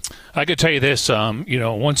system. I could tell you this,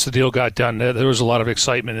 once the deal got done, there was a lot of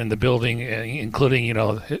excitement in the building, including,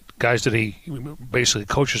 guys that he basically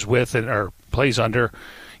coaches with or plays under,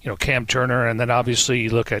 Cam Turner, and then obviously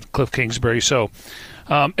you look at Cliff Kingsbury. So,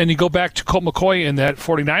 and you go back to Colt McCoy in that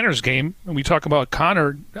 49ers game, and we talk about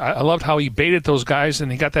Connor. I loved how he baited those guys,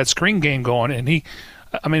 and he got that screen game going, and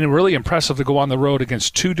really impressive to go on the road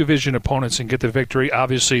against 2 division opponents and get the victory.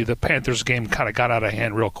 Obviously, the Panthers game kind of got out of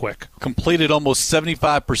hand real quick. Completed almost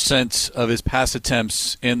 75% of his pass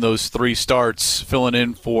attempts in those 3 starts, filling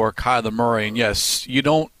in for Kyler Murray. And yes, you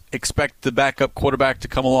don't expect the backup quarterback to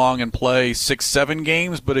come along and play 6-7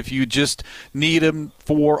 games, but if you just need him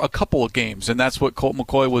for a couple of games, and that's what Colt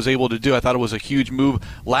McCoy was able to do. I thought it was a huge move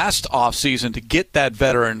last offseason to get that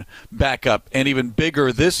veteran backup, and even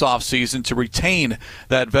bigger this offseason to retain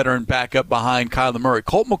that veteran backup behind Kyler Murray.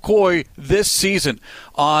 Colt McCoy this season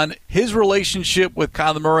on his relationship with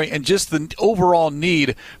Kyler Murray and just the overall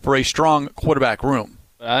need for a strong quarterback room.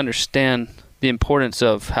 I understand the importance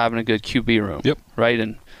of having a good QB room, right?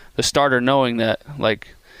 And the starter knowing that, like,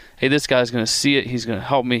 hey, this guy's going to see it, he's going to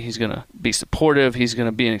help me, he's going to be supportive, he's going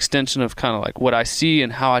to be an extension of kind of like what I see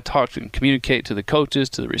and how I talk and communicate to the coaches,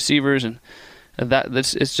 to the receivers, and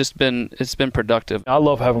it's been productive. I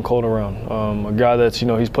love having Colt around. A guy that's,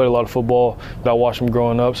 he's played a lot of football. I watched him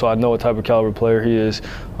growing up, so I know what type of caliber player he is.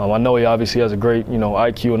 I know he obviously has a great,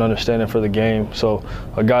 IQ and understanding for the game. So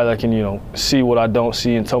a guy that can, see what I don't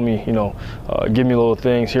see and tell me, give me little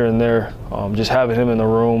things here and there. Just having him in the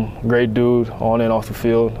room, great dude on and off the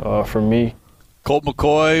field for me. Colt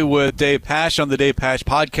McCoy with Dave Pasch on the Dave Pasch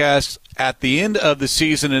podcast at the end of the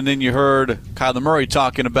season, and then you heard Kyler Murray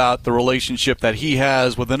talking about the relationship that he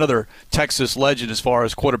has with another Texas legend as far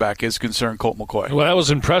as quarterback is concerned, Colt McCoy. Well, that was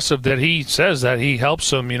impressive that he says that he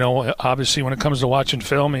helps him, obviously when it comes to watching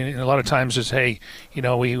film, a lot of times it's, hey,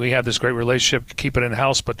 we have this great relationship, keep it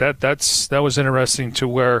in-house, but that was interesting to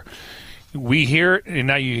where we hear it, and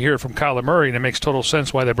now you hear it from Kyler Murray, and it makes total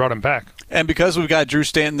sense why they brought him back. And because we've got Drew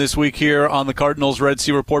Stanton this week here on the Cardinals Red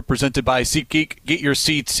Sea Report presented by SeatGeek, get your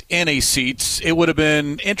seats in a seats. It would have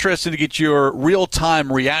been interesting to get your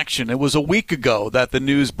real-time reaction. It was a week ago that the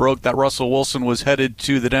news broke that Russell Wilson was headed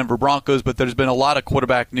to the Denver Broncos, but there's been a lot of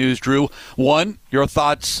quarterback news, Drew. One, your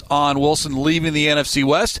thoughts on Wilson leaving the NFC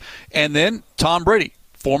West, and then Tom Brady,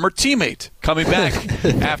 former teammate, coming back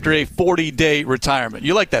after a 40-day retirement.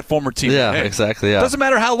 You like that, former teammate? Yeah, exactly. Yeah. Doesn't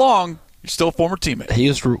matter how long, you're still a former teammate.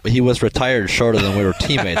 He was retired shorter than we were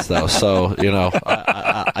teammates, though. So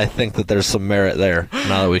I think that there's some merit there.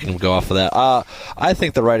 Now that we can go off of that, I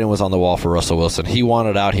think the writing was on the wall for Russell Wilson. He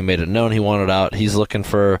wanted out. He made it known he wanted out. He's looking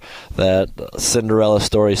for that Cinderella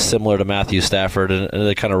story similar to Matthew Stafford, and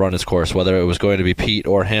they kind of run his course. Whether it was going to be Pete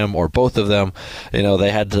or him or both of them,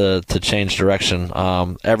 they had to change direction.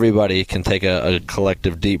 Everybody can take a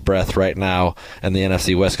collective deep breath right now in the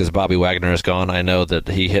NFC West because Bobby Wagner is gone. I know that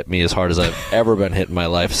he hit me as hard as I've ever been hit in my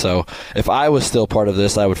life. So if I was still part of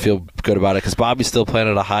this, I would feel good about it because Bobby's still playing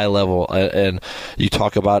at a high level. And you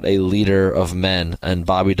talk about a leader of men, and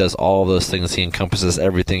Bobby does all of those things. He encompasses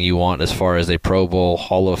everything you want as far as a Pro Bowl,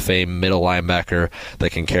 Hall of Fame middle linebacker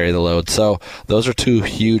that can carry the load. So those are two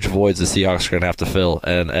huge voids the Seahawks are going to have to fill.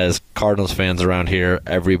 And as Cardinals fans around here,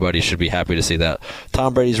 everybody should be happy to see that.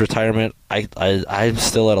 Tom Brady's retirement, I'm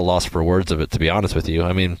still at a loss for words of it, to be honest with you.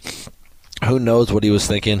 I mean, who knows what he was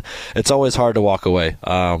thinking? It's always hard to walk away.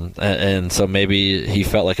 And so maybe he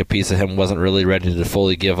felt like a piece of him wasn't really ready to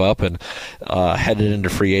fully give up and headed into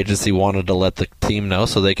free agency, wanted to let the team know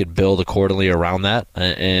so they could build accordingly around that.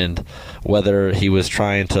 And whether he was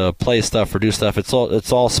trying to play stuff or do stuff, it's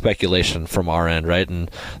all speculation from our end, right? And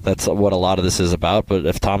that's what a lot of this is about. But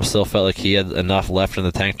if Tom still felt like he had enough left in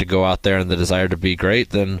the tank to go out there and the desire to be great,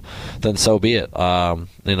 then so be it.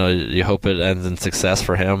 You hope it ends in success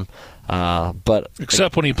for him. But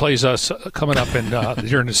except when he plays us coming up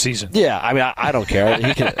during the season. Yeah, I mean, I don't care.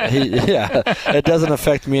 It doesn't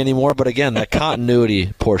affect me anymore. But again, the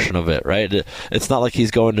continuity portion of it, right? It's not like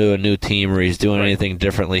he's going to a new team or he's doing anything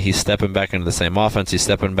differently. He's stepping back into the same offense. He's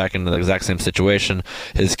stepping back into the exact same situation.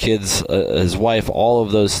 His kids, his wife, all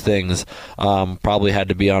of those things probably had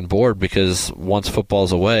to be on board because once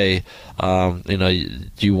football's away,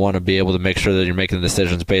 you want to be able to make sure that you're making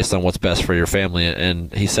decisions based on what's best for your family.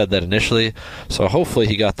 And he said that initially, so hopefully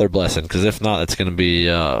he got their blessing, because if not, it's going to be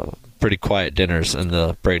pretty quiet dinners in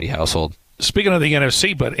the Brady household. Speaking of the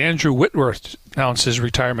NFC, but Andrew Whitworth announced his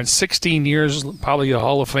retirement. 16 years, probably a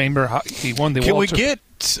Hall of Famer. He won the Walter. Can we get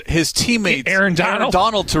his teammate Aaron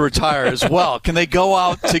Donald to retire as well? Can they go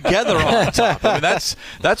out together on top? I mean,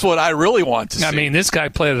 that's what I really want to see. I mean, this guy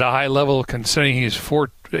played at a high level, considering he's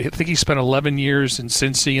I think he spent 11 years in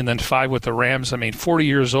Cincy and then 5 with the Rams. I mean, 40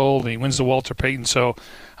 years old, and he wins the Walter Payton. So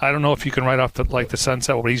I don't know if you can write off the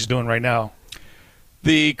sunset what he's doing right now.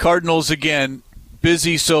 The Cardinals, again,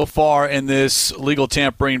 busy so far in this legal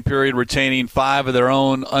tampering period, retaining 5 of their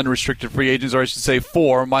own unrestricted free agents, or I should say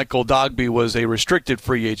 4. Michael Dogbe was a restricted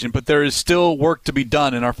free agent, but there is still work to be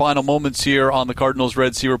done. In our final moments here on the Cardinals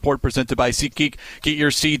Red Sea Report presented by SeatGeek, get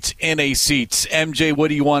your seats in a seats. MJ, what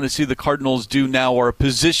do you want to see the Cardinals do now or a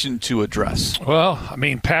position to address? Well, I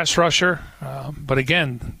mean, pass rusher, but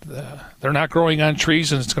again, They're not growing on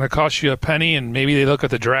trees, and it's going to cost you a penny, and maybe they look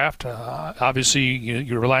at the draft. Obviously,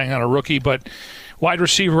 you're relying on a rookie, but wide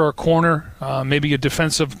receiver or corner, maybe a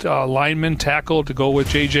defensive lineman, tackle to go with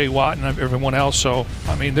J.J. Watt and everyone else. So,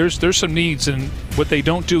 I mean, there's some needs, and what they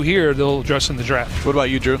don't do here, they'll address in the draft. What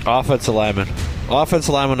about you, Drew? Offensive linemen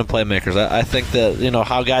and playmakers. I think that,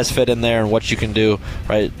 how guys fit in there and what you can do,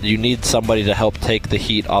 right? You need somebody to help take the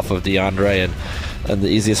heat off of DeAndre, and the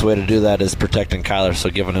easiest way to do that is protecting Kyler,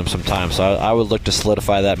 so giving him some time. So I would look to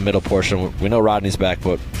solidify that middle portion. We know Rodney's back,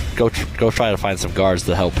 but go try to find some guards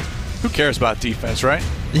to help. Who cares about defense, right?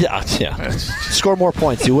 Yeah. Score more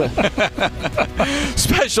points, you win.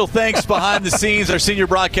 Special thanks behind the scenes, our senior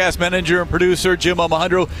broadcast manager and producer, Jim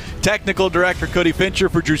Omohundro, technical director, Cody Fincher.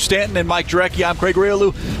 For Drew Stanton and Mike Jurecki, I'm Craig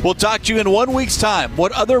Riolu. We'll talk to you in 1 week's time.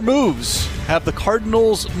 What other moves have the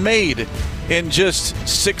Cardinals made in just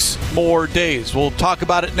 6 more days? We'll talk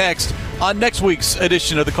about it next on next week's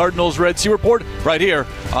edition of the Cardinals Red Sea Report, right here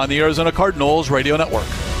on the Arizona Cardinals Radio Network.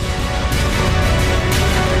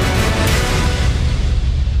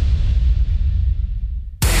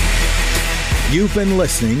 You've been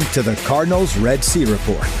listening to the Cardinals Red Sea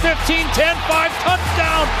Report. 15-10, 5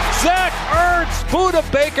 touchdown. Zach Ertz. Budda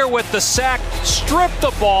Baker with the sack. Stripped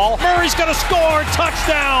the ball. Murray's going to score.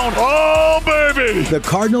 Touchdown. Oh, baby. The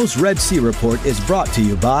Cardinals Red Sea Report is brought to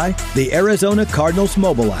you by the Arizona Cardinals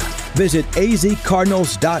mobile app. Visit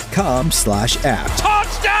azcardinals.com/app.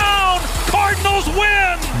 Touchdown. Cardinals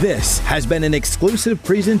win. This has been an exclusive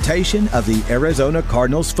presentation of the Arizona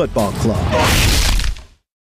Cardinals Football Club.